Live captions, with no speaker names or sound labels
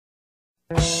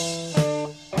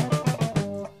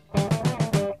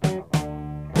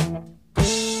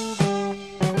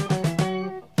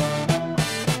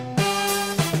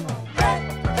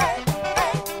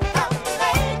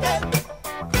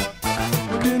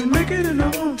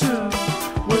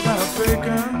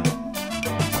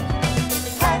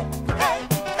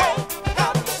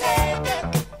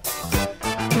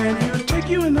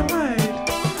You in the light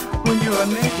when you are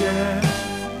naked.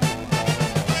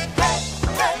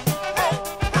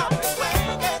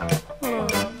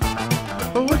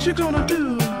 But what you gonna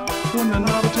do when the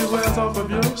novelty wears off of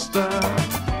your style?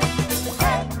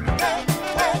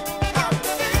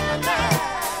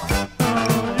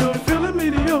 You're feeling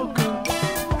mediocre.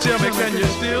 Tell me, can you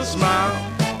still smile?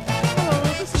 Hello,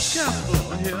 this is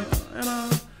Casper here, and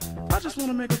I just want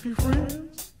to make a few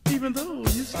friends, even though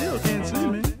you still can't see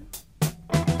me.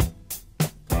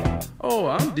 Oh,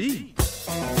 I'm deep,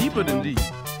 deeper than deep,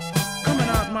 coming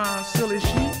out my silly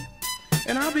sheet,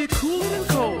 and I'll be cool and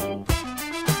cold,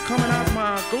 coming out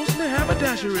my ghostly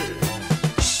haberdashery.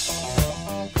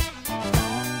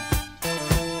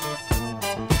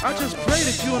 I just pray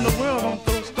that you and the world don't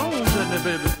throw stones at me,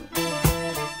 baby.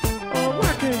 Oh,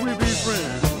 why can't we be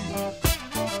friends?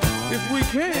 If we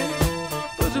can't,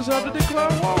 we'll just have to declare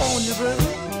war on you, baby.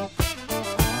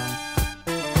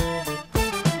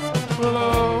 Well,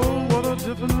 oh, what a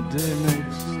difference a day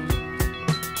makes.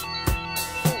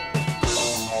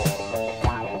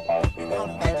 We're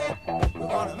gonna make it. We're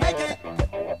gonna make it.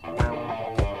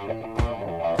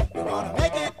 We're gonna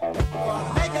make it. We're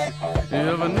gonna make it.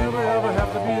 You'll never ever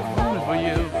have to be funny for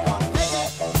you. We're gonna make it.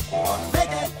 We're gonna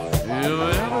make it. You'll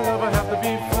never ever have to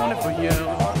be funny for you.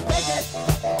 We're gonna make it.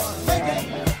 We're gonna make it.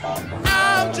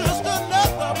 I'm just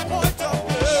another point of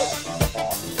view.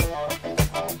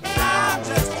 I'm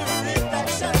just a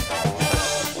reflection of you.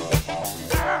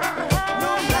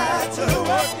 No matter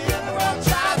what anyone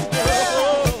tries to do,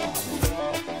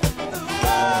 the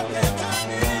world can turn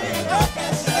me up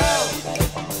and show.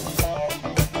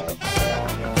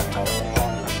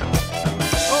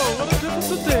 Oh, what a difference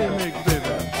a day makes,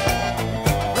 baby.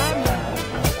 Right now.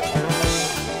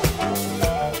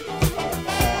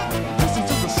 Listen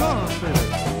to the song, baby.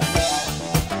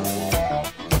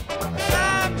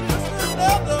 I'm just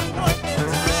another point in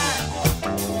time.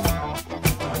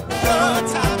 Your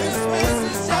time and space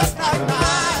is just like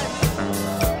mine.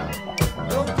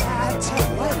 No matter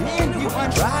what anyone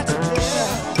tried to do,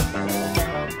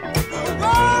 the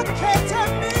world can't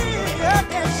turn me up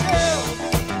and show.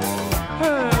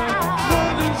 Hey, one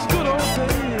of these good old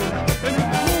days, and it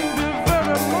won't be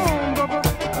very long, Baba.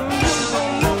 You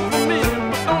don't know for me,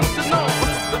 but don't you know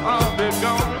that I'll be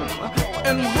gone?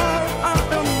 And how I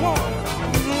am one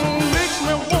makes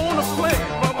me wanna play,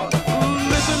 Baba.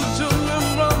 Listen to me,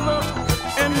 brother,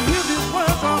 and hear these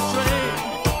words I say.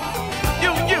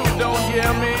 You don't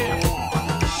hear me.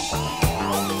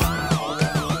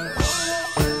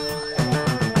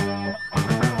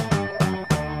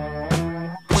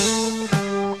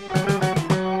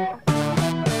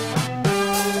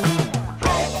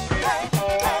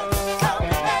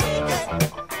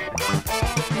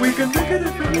 We can make it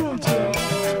if we want to,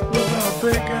 without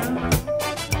faking.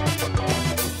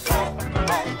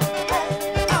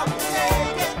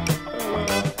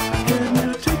 Can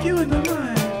you take you in the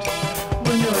night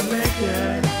when you're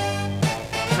naked?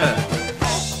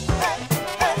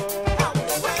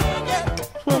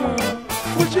 Well,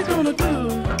 what you gonna do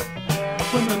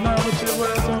when the novelty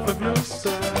wears off of your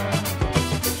style?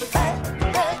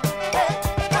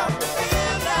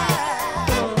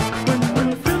 When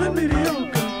you're feeling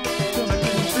mediocre, tell me,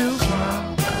 can you still smile?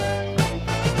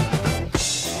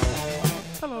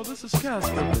 Hello, this is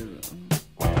Casper, baby.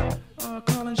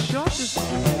 Calling short this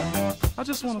evening. I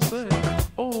just want to say,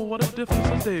 oh, what a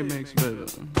difference a day makes, baby.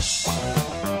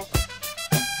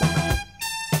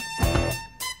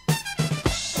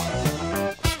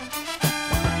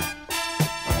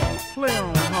 Play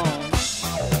on home.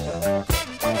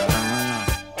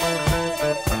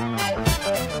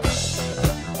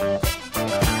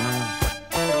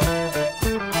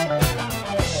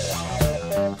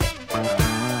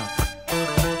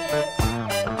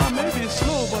 I may be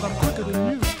slow, but I'm quicker than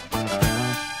you.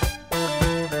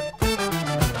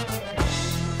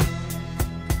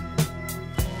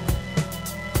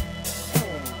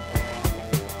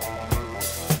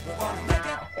 We're gonna make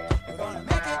it. We're gonna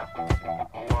make it.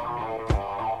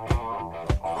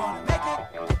 We're gonna make it.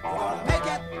 We're gonna make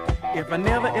it. If I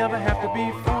never ever have to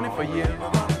be phony for you. We're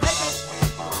gonna make it.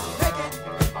 We're gonna make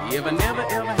it. If I never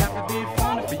ever have to be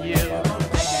phony for you. We're gonna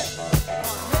make it.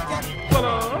 We're gonna make it.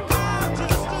 Well,